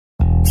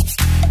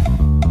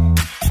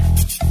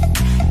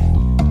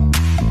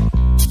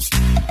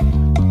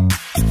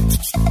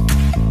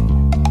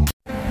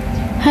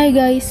Hi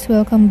guys,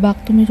 welcome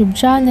back to my YouTube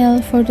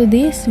channel. For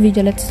today's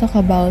video, let's talk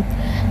about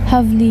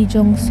have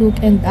Jong Suk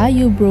and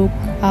IU broke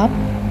up?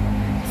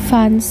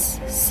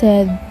 Fans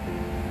said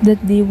that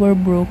they were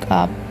broke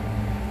up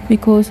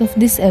because of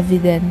this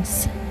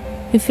evidence.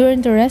 If you're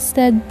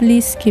interested,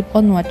 please keep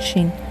on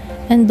watching.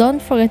 And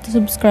don't forget to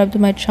subscribe to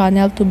my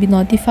channel to be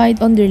notified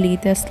on their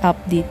latest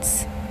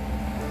updates.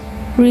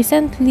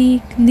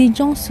 Recently,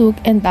 Jong Suk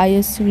and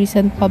IU's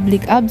recent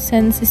public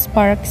absence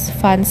sparks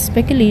fans'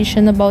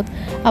 speculation about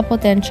a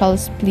potential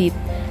split,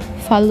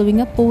 following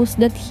a post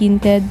that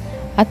hinted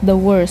at the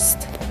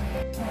worst.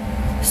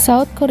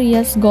 South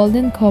Korea's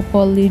golden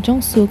couple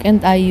Jong Suk and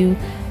IU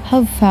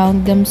have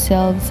found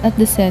themselves at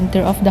the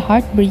center of the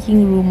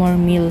heartbreaking rumor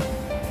mill.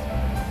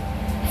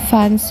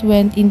 Fans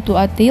went into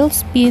a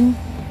tailspin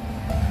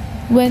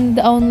when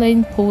the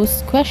online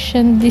post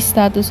questioned the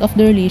status of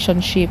the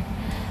relationship.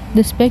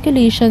 The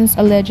speculations,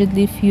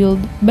 allegedly fueled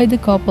by the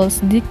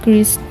couple's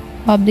decreased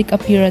public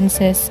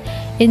appearances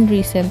in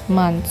recent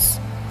months,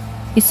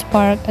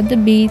 sparked a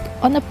debate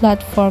on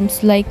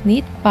platforms like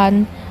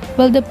Pan,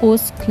 while the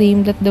post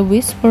claimed that the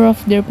whisper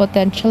of their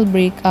potential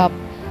breakup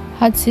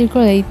had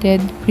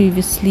circulated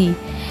previously,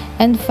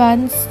 and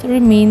fans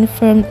remain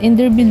firm in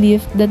their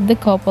belief that the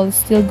couple is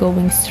still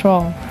going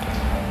strong.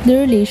 The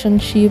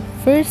relationship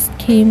first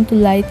came to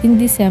light in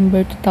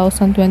December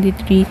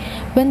 2023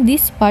 when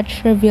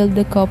Dispatch revealed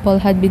the couple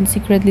had been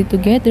secretly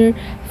together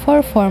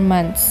for 4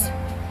 months.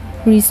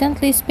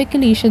 Recently,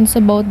 speculations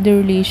about the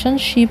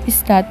relationship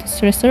status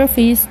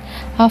resurfaced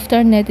after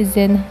a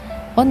netizen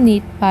on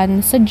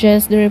Pan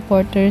suggests the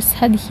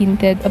reporters had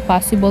hinted a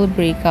possible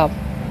breakup.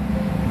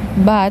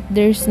 But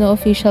there's no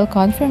official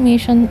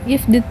confirmation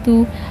if the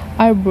two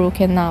are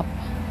broken up.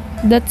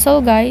 That's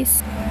all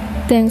guys.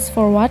 Thanks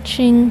for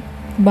watching.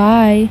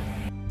 Bye.